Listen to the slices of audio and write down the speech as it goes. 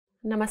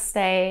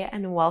Namaste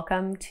and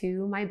welcome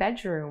to my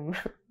bedroom.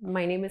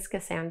 My name is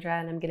Kassandra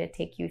and I'm going to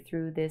take you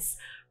through this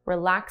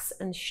relax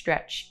and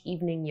stretch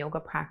evening yoga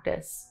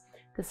practice.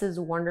 This is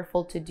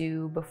wonderful to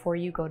do before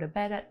you go to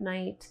bed at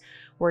night.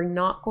 We're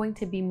not going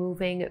to be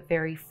moving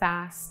very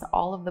fast.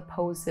 All of the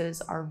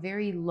poses are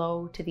very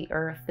low to the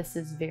earth. This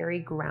is very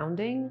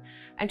grounding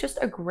and just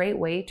a great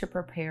way to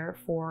prepare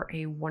for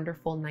a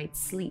wonderful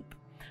night's sleep.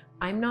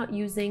 I'm not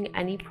using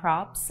any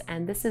props,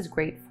 and this is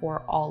great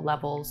for all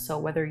levels. So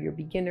whether you're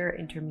beginner,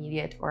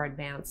 intermediate, or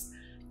advanced,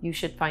 you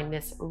should find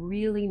this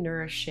really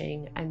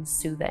nourishing and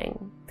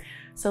soothing.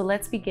 So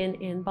let's begin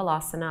in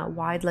Balasana,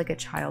 wide-legged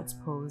child's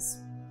pose.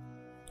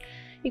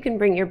 You can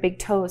bring your big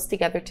toes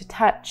together to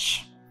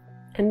touch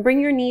and bring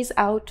your knees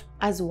out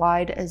as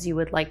wide as you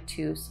would like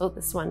to. So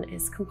this one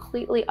is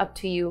completely up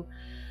to you.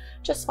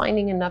 Just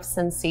finding enough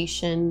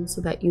sensation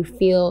so that you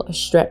feel a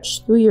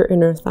stretch through your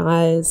inner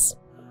thighs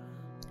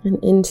and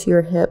into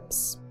your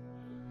hips.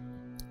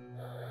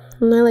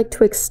 And I like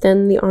to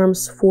extend the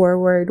arms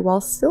forward while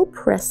still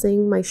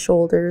pressing my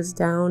shoulders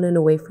down and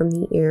away from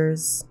the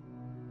ears.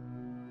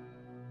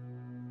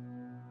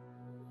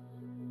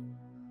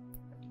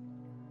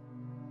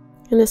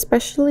 And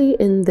especially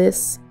in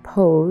this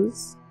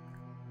pose,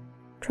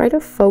 try to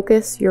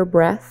focus your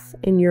breath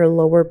in your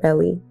lower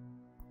belly.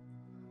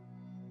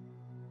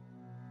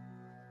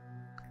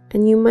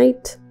 And you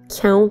might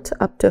count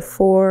up to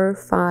 4,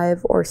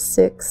 5, or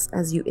 6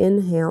 as you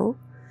inhale,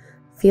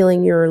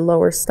 feeling your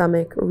lower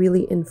stomach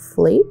really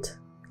inflate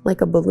like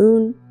a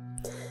balloon.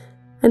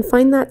 And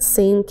find that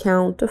same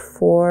count of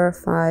 4,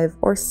 5,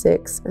 or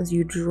 6 as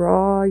you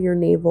draw your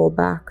navel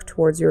back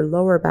towards your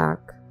lower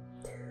back,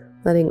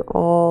 letting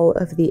all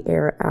of the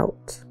air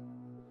out.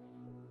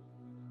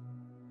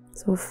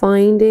 So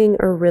finding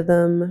a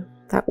rhythm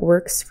that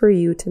works for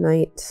you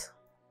tonight.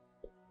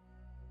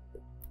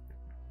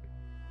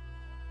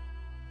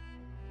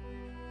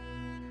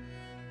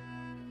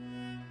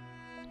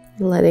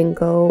 Letting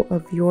go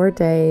of your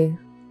day,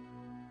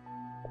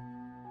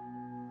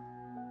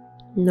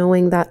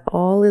 knowing that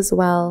all is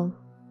well.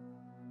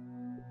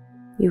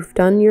 You've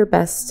done your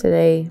best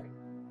today,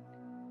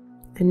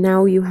 and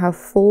now you have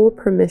full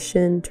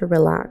permission to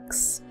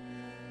relax.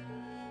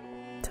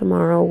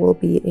 Tomorrow will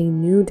be a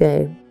new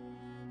day.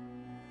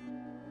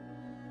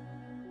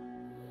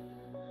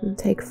 And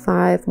take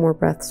 5 more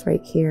breaths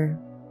right here.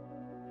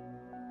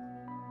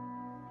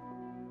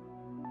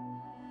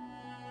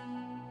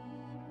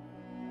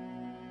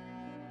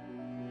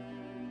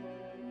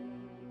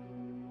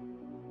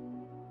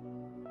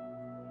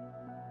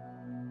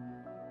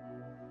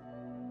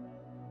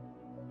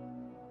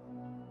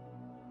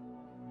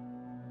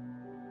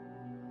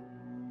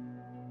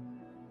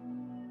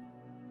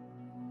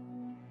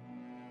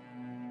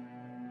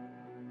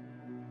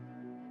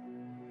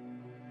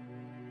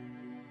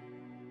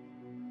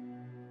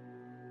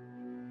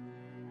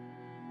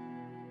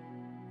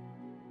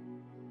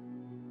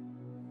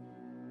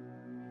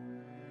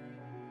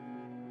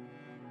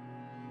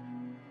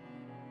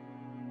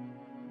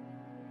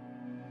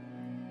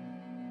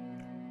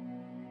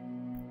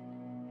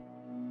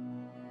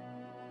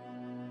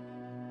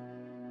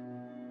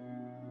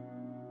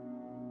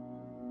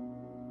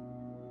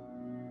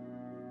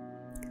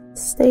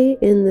 Stay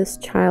in this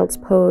child's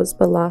pose,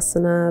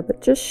 Balasana,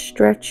 but just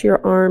stretch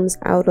your arms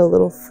out a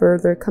little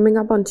further, coming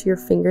up onto your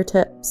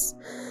fingertips.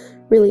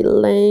 Really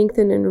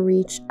lengthen and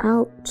reach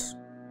out.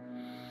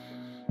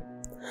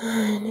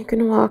 And you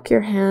can walk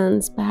your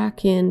hands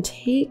back in.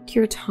 Take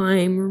your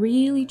time.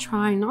 Really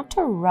try not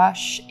to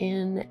rush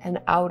in and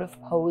out of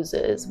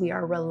poses. We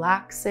are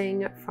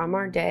relaxing from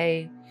our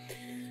day.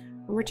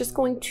 We're just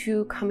going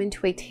to come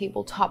into a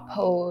tabletop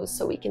pose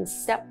so we can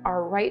step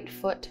our right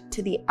foot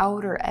to the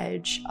outer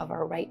edge of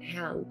our right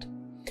hand.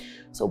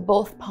 So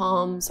both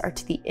palms are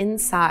to the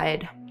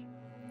inside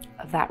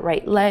of that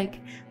right leg.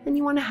 Then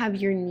you want to have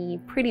your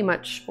knee pretty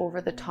much over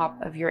the top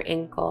of your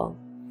ankle.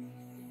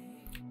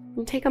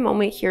 And take a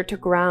moment here to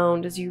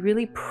ground as you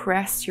really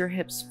press your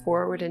hips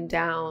forward and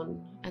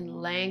down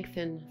and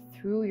lengthen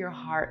through your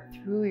heart,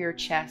 through your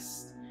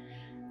chest,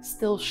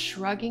 still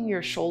shrugging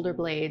your shoulder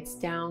blades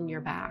down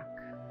your back.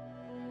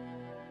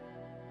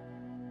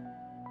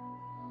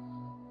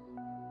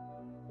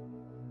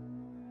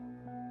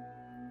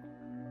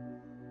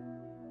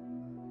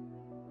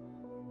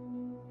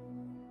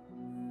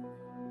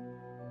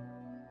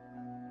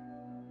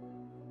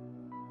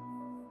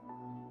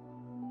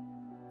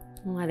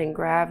 Letting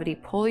gravity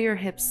pull your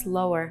hips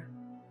lower.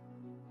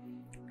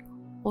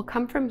 We'll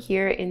come from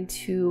here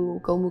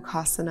into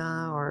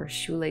Gomukhasana or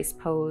shoelace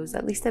pose,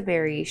 at least a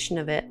variation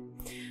of it.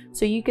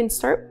 So you can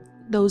start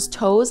those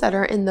toes that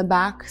are in the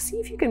back. See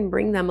if you can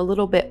bring them a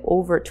little bit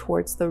over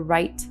towards the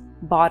right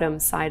bottom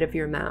side of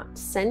your mat.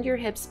 Send your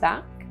hips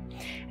back.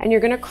 And you're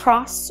going to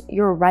cross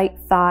your right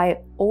thigh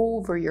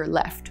over your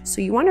left.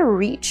 So you want to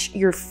reach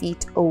your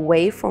feet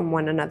away from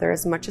one another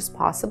as much as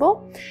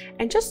possible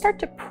and just start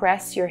to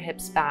press your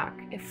hips back.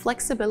 If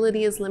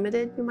flexibility is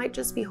limited, you might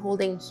just be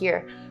holding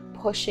here,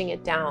 pushing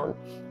it down.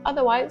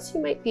 Otherwise,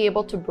 you might be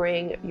able to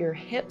bring your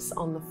hips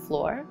on the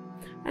floor,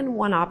 And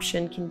one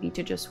option can be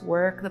to just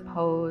work the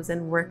pose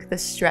and work the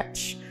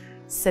stretch,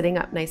 sitting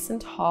up nice and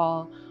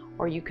tall,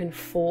 or you can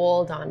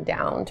fold on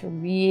down to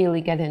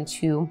really get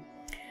into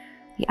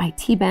the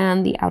IT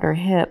band, the outer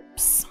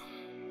hips.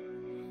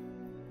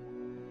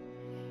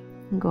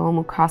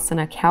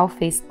 Gomukhasana,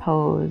 cow-faced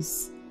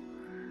pose,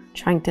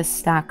 trying to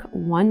stack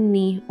one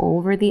knee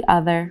over the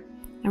other.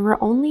 And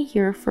we're only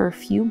here for a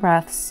few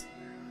breaths,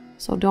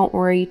 so don't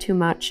worry too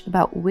much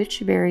about which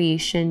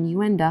variation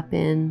you end up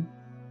in.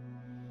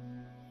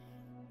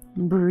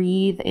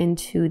 Breathe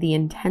into the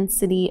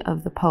intensity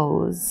of the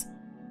pose.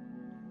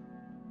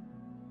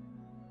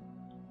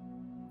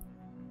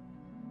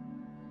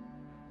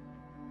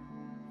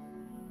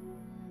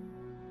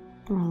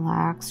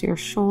 Relax your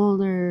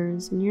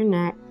shoulders and your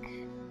neck.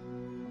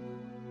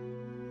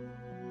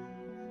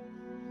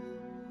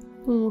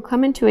 And we'll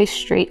come into a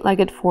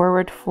straight-legged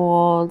forward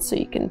fold so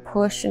you can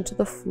push into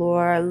the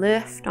floor,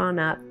 lift on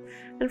up,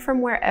 and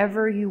from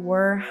wherever you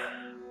were,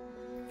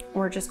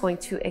 we're just going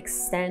to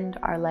extend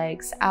our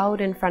legs out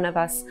in front of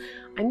us.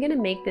 I'm going to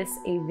make this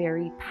a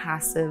very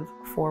passive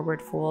forward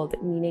fold,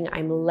 meaning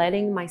I'm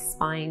letting my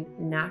spine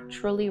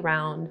naturally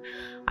round.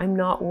 I'm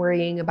not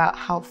worrying about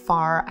how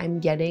far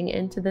I'm getting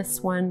into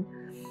this one.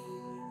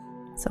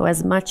 So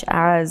as much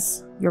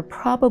as you're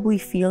probably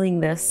feeling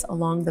this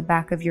along the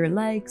back of your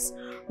legs,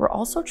 we're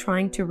also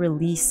trying to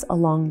release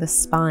along the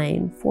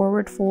spine.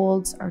 Forward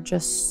folds are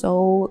just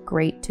so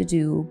great to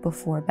do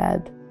before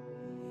bed.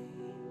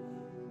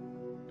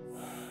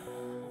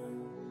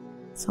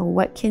 So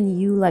what can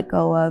you let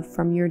go of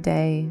from your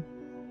day?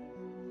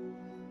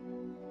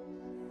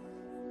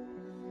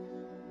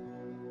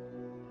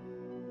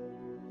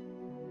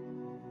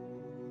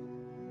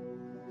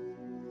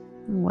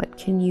 What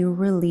can you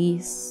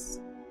release?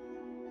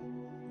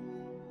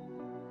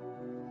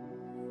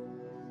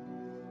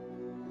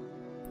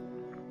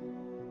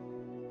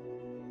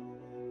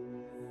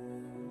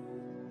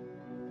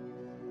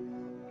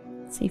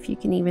 See if you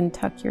can even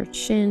tuck your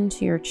chin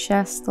to your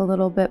chest a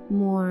little bit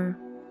more.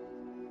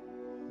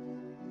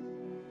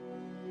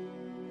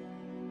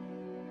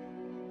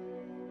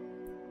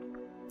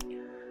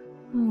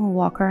 We'll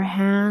walk our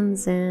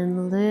hands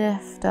in,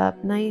 lift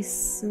up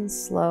nice and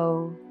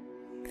slow.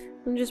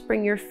 And just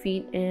bring your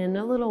feet in,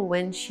 a little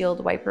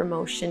windshield wiper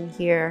motion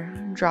here,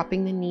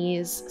 dropping the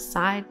knees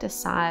side to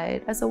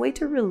side as a way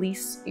to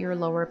release your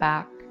lower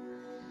back.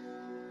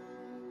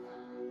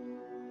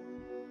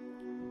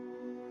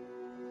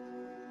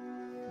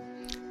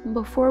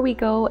 Before we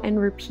go and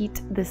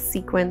repeat this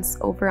sequence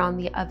over on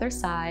the other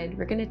side,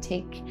 we're going to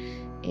take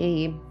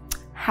a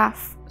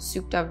half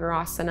Supta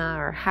Virasana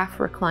or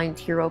half reclined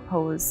hero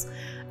pose.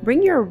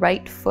 Bring your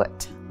right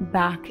foot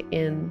back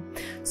in.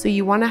 So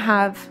you want to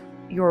have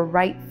your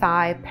right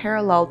thigh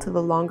parallel to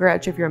the longer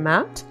edge of your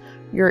mat.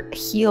 Your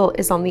heel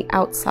is on the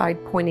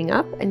outside pointing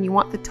up, and you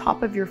want the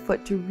top of your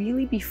foot to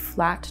really be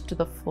flat to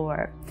the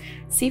floor.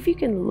 See if you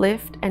can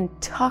lift and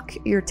tuck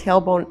your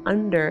tailbone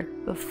under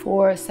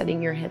before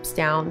setting your hips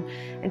down,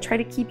 and try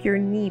to keep your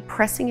knee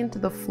pressing into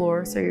the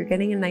floor so you're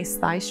getting a nice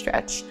thigh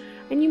stretch.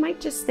 And you might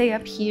just stay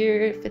up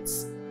here if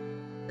it's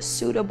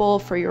suitable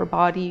for your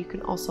body. You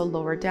can also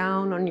lower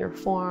down on your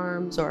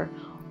forearms or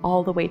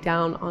all the way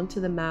down onto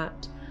the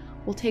mat.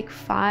 We'll take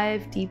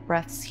 5 deep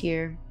breaths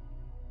here.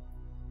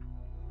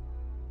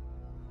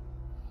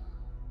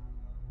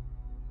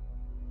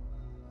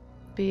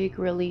 Big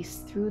release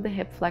through the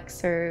hip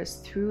flexors,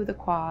 through the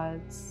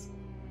quads.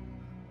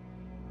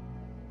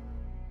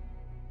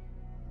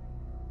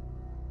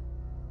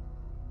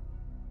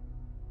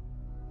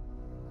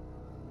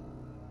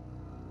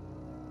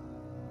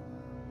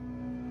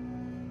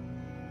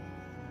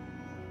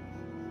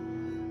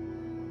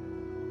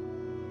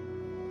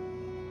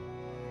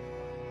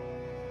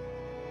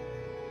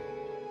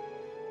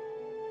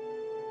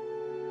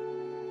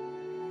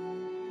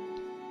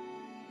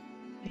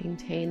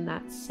 Maintain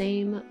that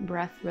same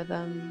breath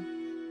rhythm.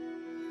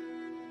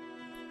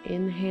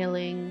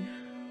 Inhaling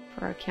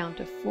for a count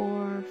of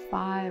 4,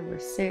 5, or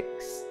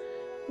 6.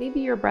 Maybe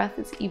your breath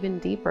is even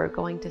deeper,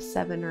 going to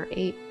 7 or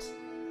 8,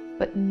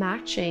 but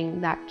matching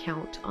that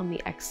count on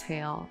the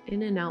exhale,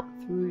 in and out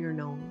through your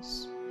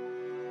nose.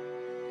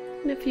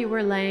 And if you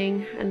were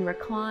laying and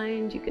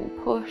reclined, you can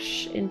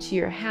push into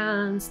your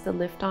hands to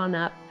lift on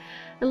up.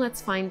 And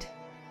let's find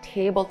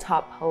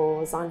tabletop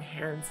pose on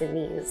hands and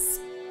knees.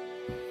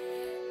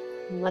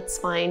 Let's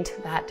find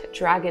that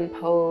dragon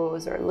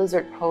pose or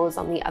lizard pose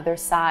on the other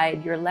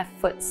side. Your left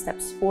foot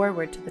steps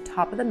forward to the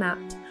top of the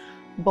mat,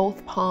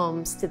 both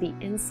palms to the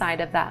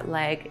inside of that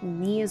leg,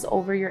 knees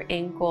over your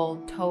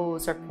ankle,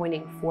 toes are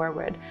pointing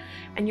forward.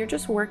 And you're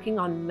just working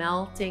on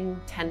melting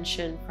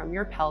tension from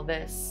your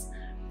pelvis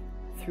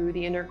through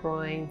the inner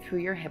groin, through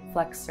your hip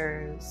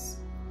flexors.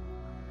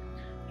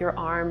 Your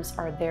arms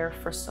are there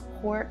for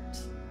support.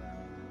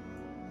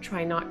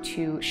 Try not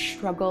to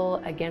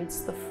struggle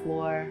against the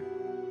floor.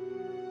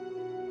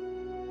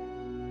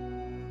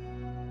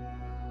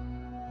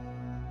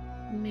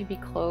 Maybe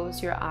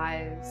close your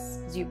eyes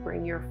as you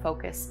bring your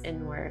focus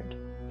inward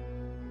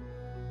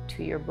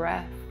to your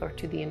breath or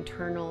to the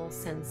internal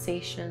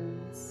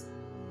sensations.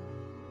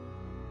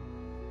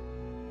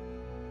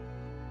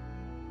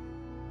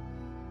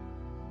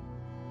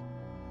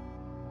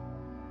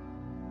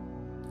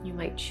 You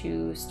might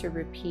choose to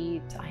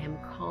repeat, I am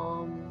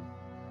calm,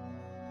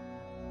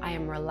 I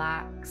am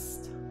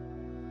relaxed,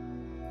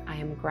 I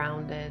am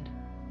grounded.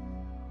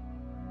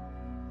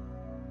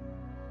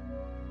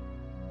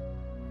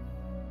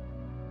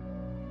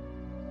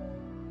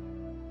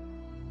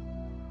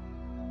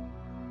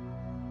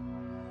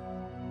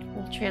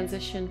 We'll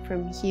transition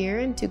from here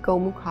into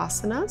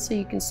Gomukhasana, so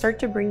you can start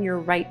to bring your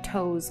right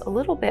toes a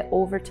little bit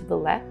over to the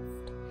left,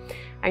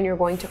 and you're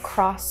going to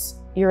cross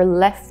your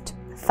left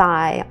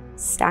thigh,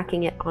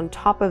 stacking it on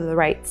top of the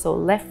right. So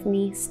left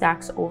knee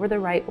stacks over the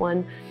right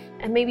one,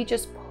 and maybe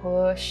just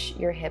push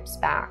your hips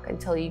back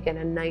until you get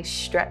a nice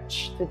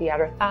stretch through the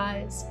outer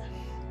thighs,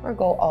 or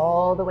go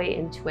all the way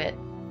into it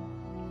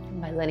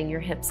by letting your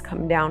hips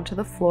come down to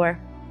the floor,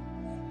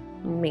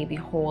 maybe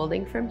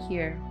holding from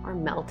here or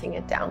melting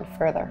it down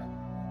further.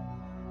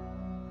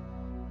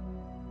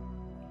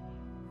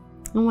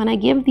 And when I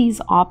give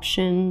these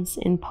options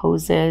in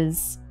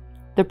poses,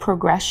 the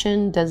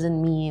progression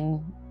doesn't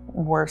mean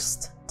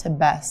worst to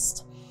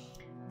best.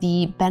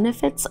 The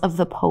benefits of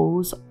the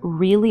pose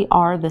really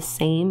are the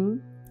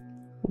same,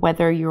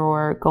 whether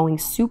you're going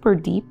super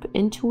deep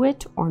into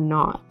it or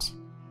not.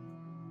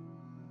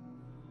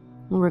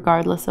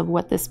 Regardless of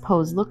what this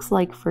pose looks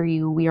like for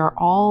you, we are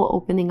all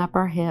opening up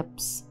our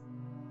hips.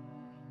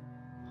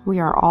 We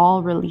are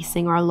all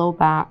releasing our low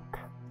back.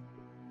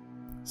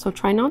 So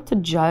try not to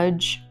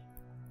judge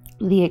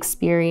the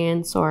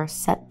experience or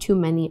set too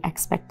many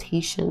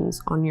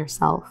expectations on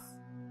yourself.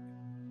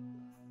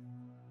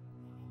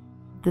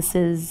 This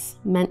is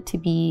meant to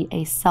be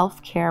a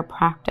self-care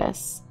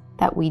practice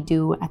that we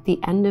do at the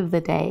end of the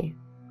day.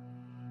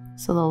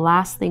 So the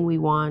last thing we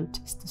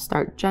want is to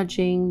start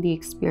judging the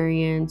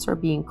experience or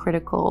being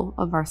critical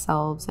of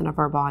ourselves and of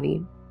our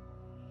body.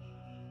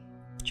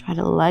 Try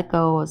to let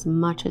go as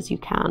much as you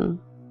can.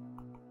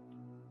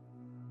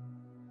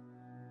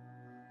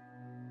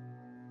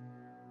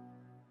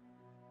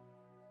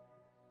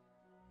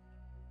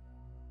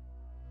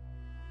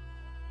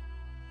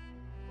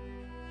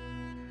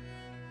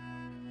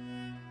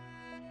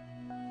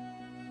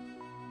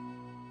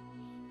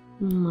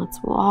 Let's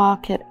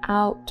walk it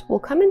out. We'll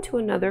come into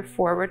another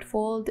forward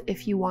fold.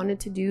 If you wanted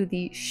to do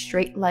the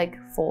straight leg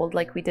fold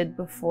like we did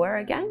before,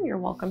 again, you're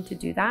welcome to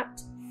do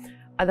that.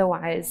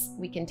 Otherwise,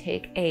 we can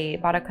take a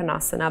Baddha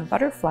Konasana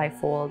butterfly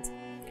fold,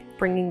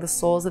 bringing the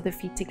soles of the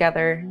feet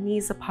together,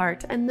 knees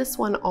apart. And this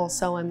one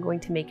also, I'm going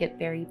to make it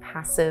very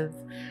passive,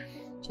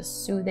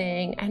 just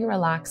soothing and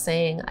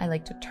relaxing. I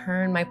like to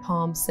turn my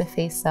palms to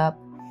face up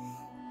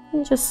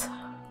and just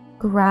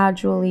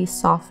gradually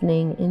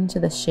softening into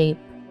the shape.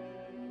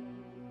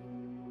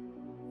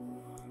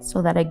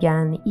 So that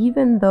again,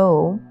 even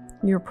though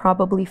you're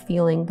probably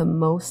feeling the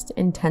most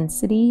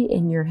intensity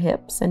in your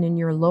hips and in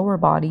your lower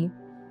body,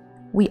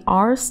 we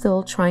are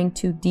still trying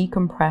to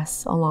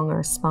decompress along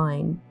our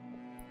spine.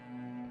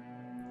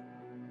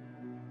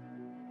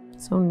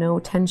 So no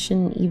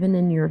tension even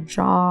in your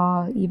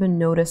jaw, even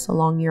notice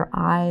along your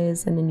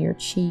eyes and in your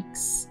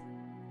cheeks.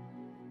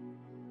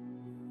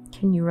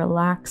 Can you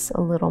relax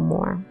a little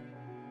more?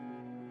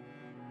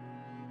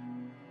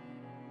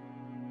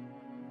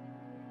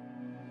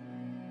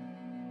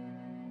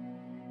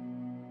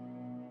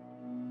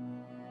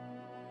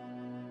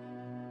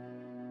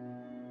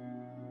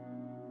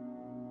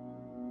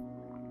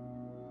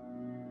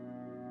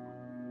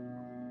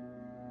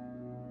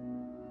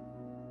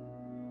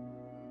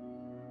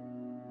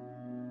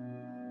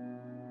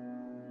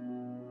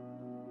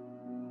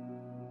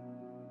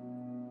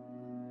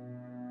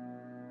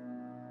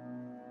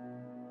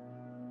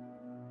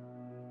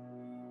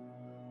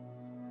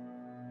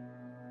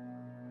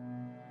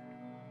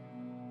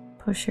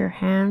 Push your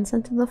hands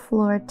into the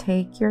floor,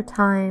 take your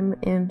time,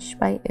 inch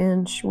by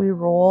inch, we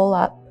roll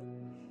up.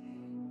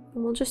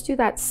 And we'll just do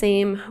that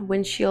same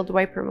windshield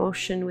wiper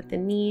motion with the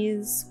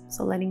knees.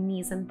 So letting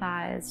knees and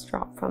thighs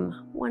drop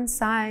from one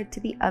side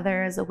to the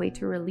other as a way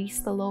to release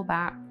the low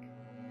back.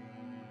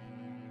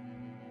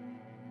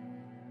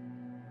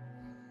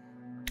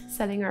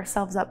 Setting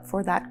ourselves up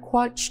for that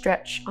quad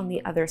stretch on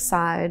the other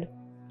side.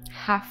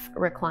 Half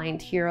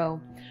reclined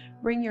hero.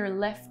 Bring your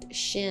left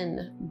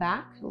shin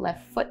back,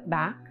 left foot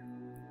back.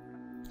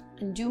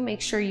 And do make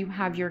sure you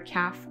have your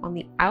calf on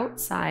the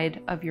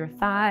outside of your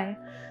thigh.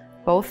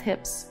 Both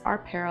hips are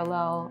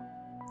parallel.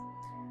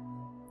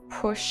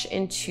 Push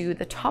into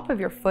the top of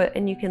your foot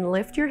and you can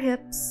lift your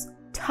hips,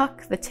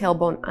 tuck the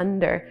tailbone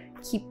under,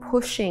 keep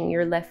pushing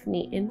your left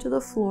knee into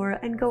the floor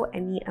and go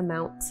any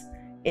amount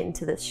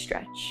into this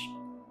stretch.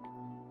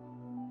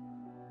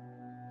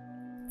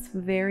 It's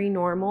very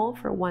normal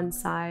for one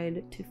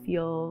side to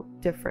feel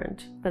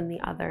different than the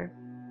other.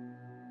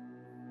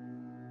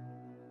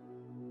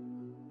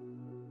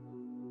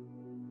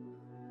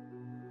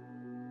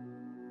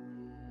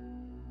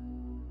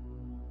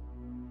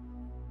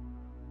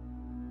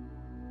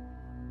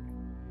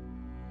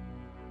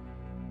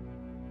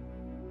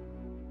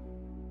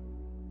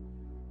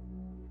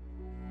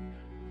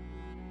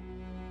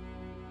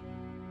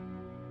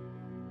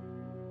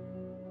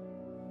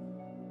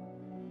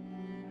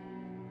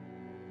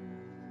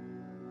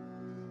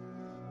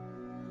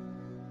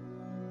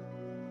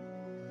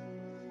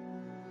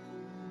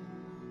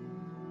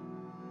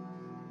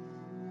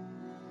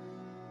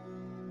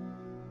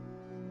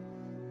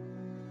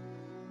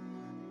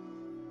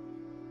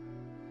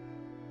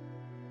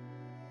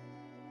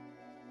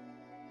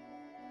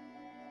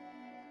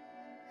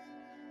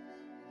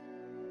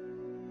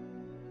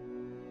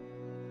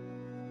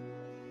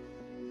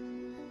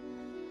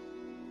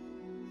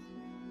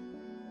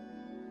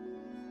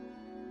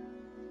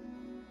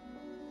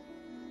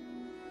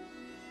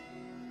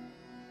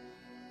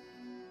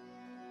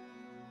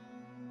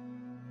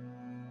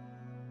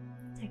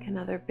 Take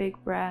another big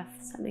breath,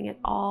 sending it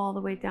all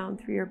the way down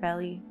through your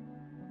belly.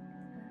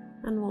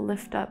 And we'll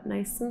lift up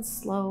nice and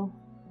slow.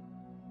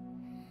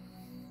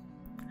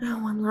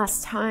 And one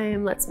last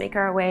time, let's make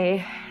our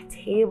way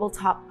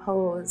tabletop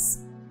pose.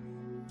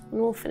 And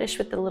we'll finish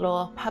with the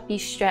little puppy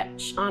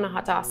stretch,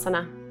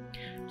 Anahatasana.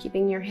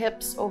 Keeping your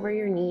hips over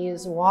your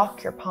knees,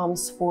 walk your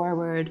palms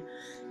forward,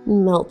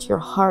 and melt your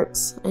heart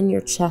and your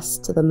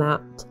chest to the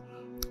mat.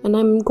 And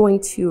I'm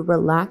going to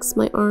relax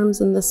my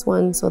arms in this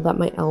one so that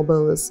my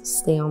elbows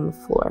stay on the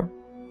floor.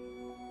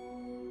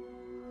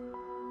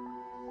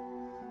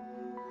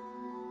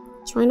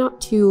 Try not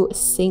to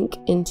sink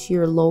into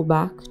your low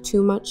back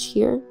too much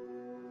here.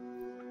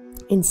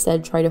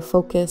 Instead, try to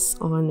focus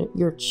on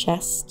your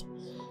chest,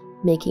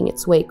 making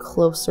its way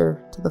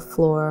closer to the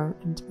floor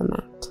and to the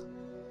mat.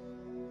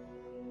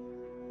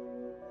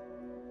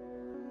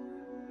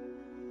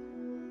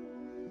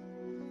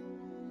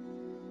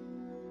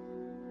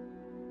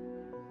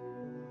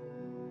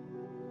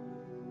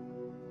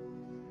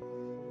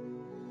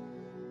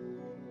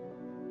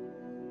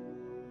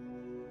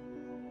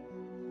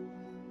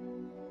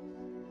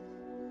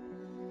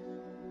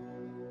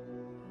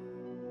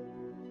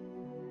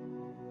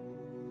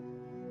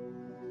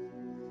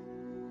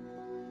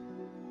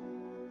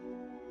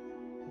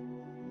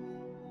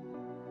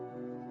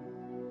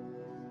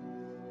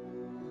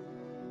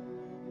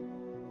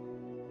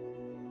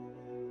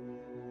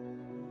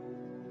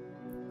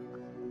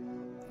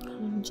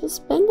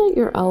 Just bend at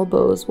your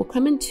elbows. We'll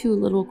come into a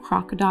little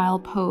crocodile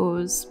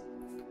pose,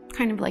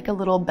 kind of like a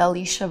little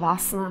belly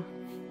shavasana.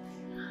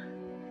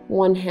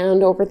 One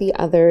hand over the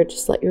other,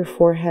 just let your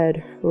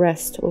forehead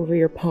rest over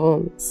your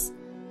palms.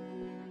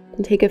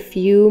 And take a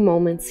few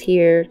moments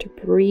here to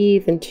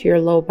breathe into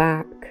your low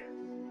back,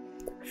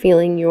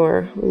 feeling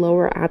your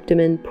lower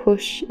abdomen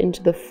push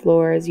into the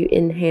floor as you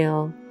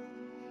inhale,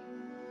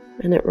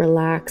 and it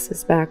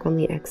relaxes back on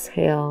the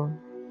exhale.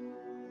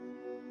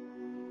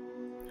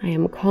 I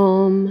am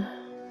calm,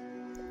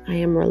 I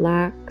am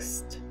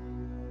relaxed,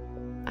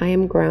 I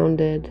am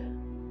grounded.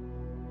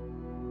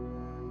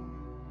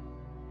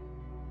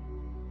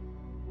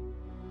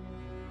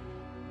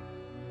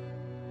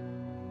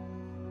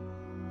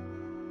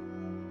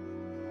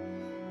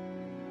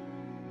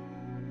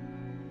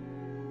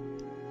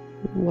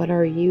 What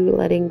are you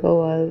letting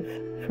go of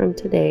from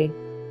today?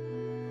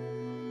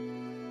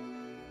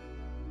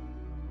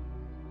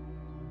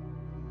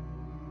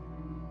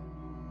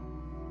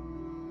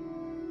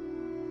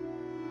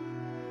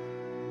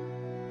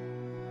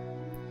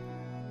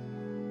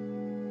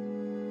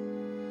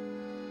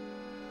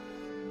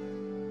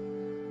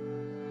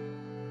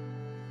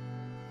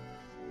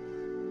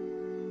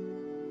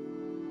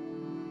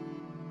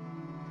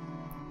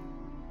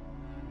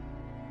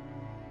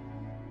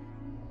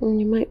 And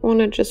you might want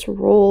to just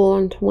roll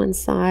onto one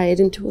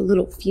side into a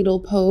little fetal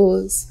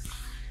pose.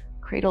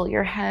 Cradle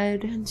your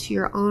head into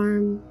your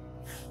arm.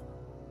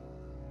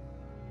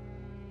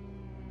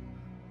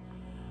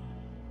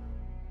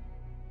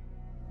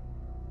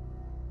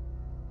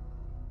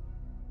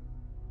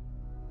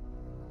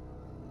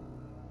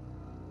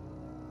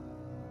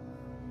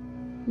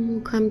 And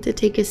we'll come to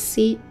take a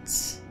seat.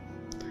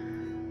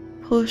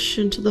 Push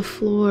into the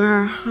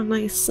floor,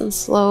 nice and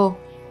slow.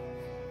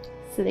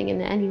 Sitting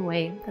in any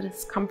way that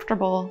is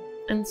comfortable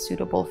and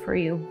suitable for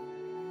you.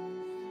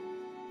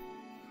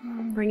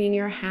 Bringing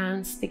your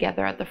hands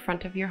together at the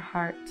front of your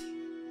heart,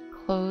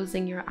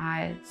 closing your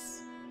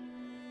eyes.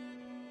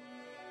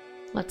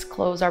 Let's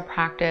close our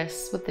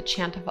practice with the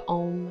chant of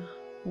Om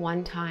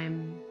one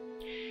time.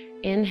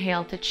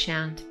 Inhale to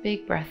chant,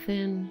 big breath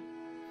in.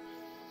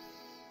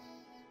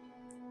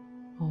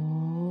 Om.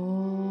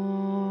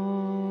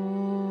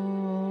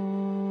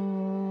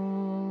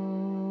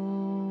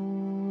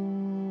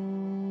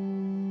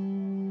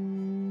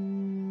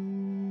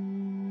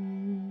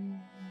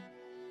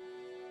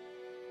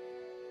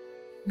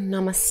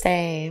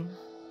 Namaste.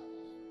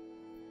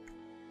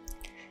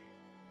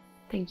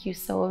 Thank you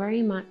so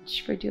very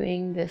much for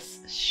doing this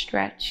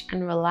stretch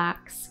and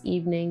relax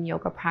evening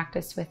yoga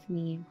practice with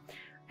me.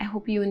 I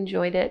hope you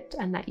enjoyed it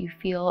and that you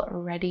feel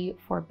ready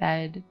for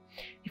bed.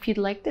 If you'd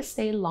like to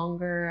stay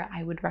longer,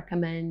 I would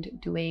recommend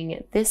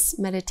doing this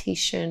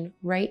meditation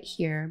right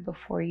here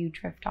before you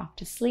drift off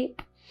to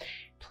sleep.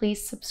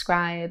 Please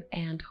subscribe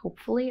and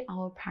hopefully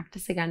I'll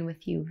practice again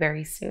with you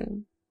very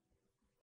soon.